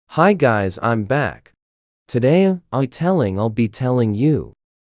Hi guys, I'm back. Today, I'll be telling you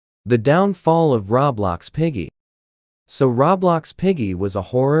the downfall of Roblox Piggy. So Roblox Piggy was a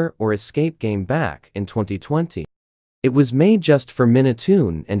horror or escape game back in 2020. It was made just for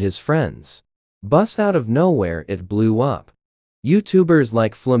Minitoon and his friends. But out of nowhere it blew up. YouTubers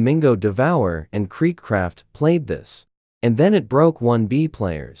like Flamingo Devour and Creekcraft played this. And then it broke 1B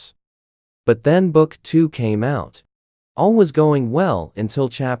players. But then Book 2 came out. All was going well until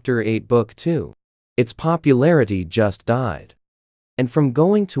Chapter 8 Book 2. Its popularity just died. And from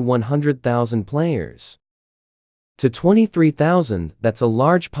going to 100,000 players to 23,000, that's a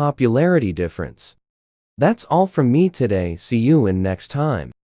large popularity difference. That's all from me today. See you in next time.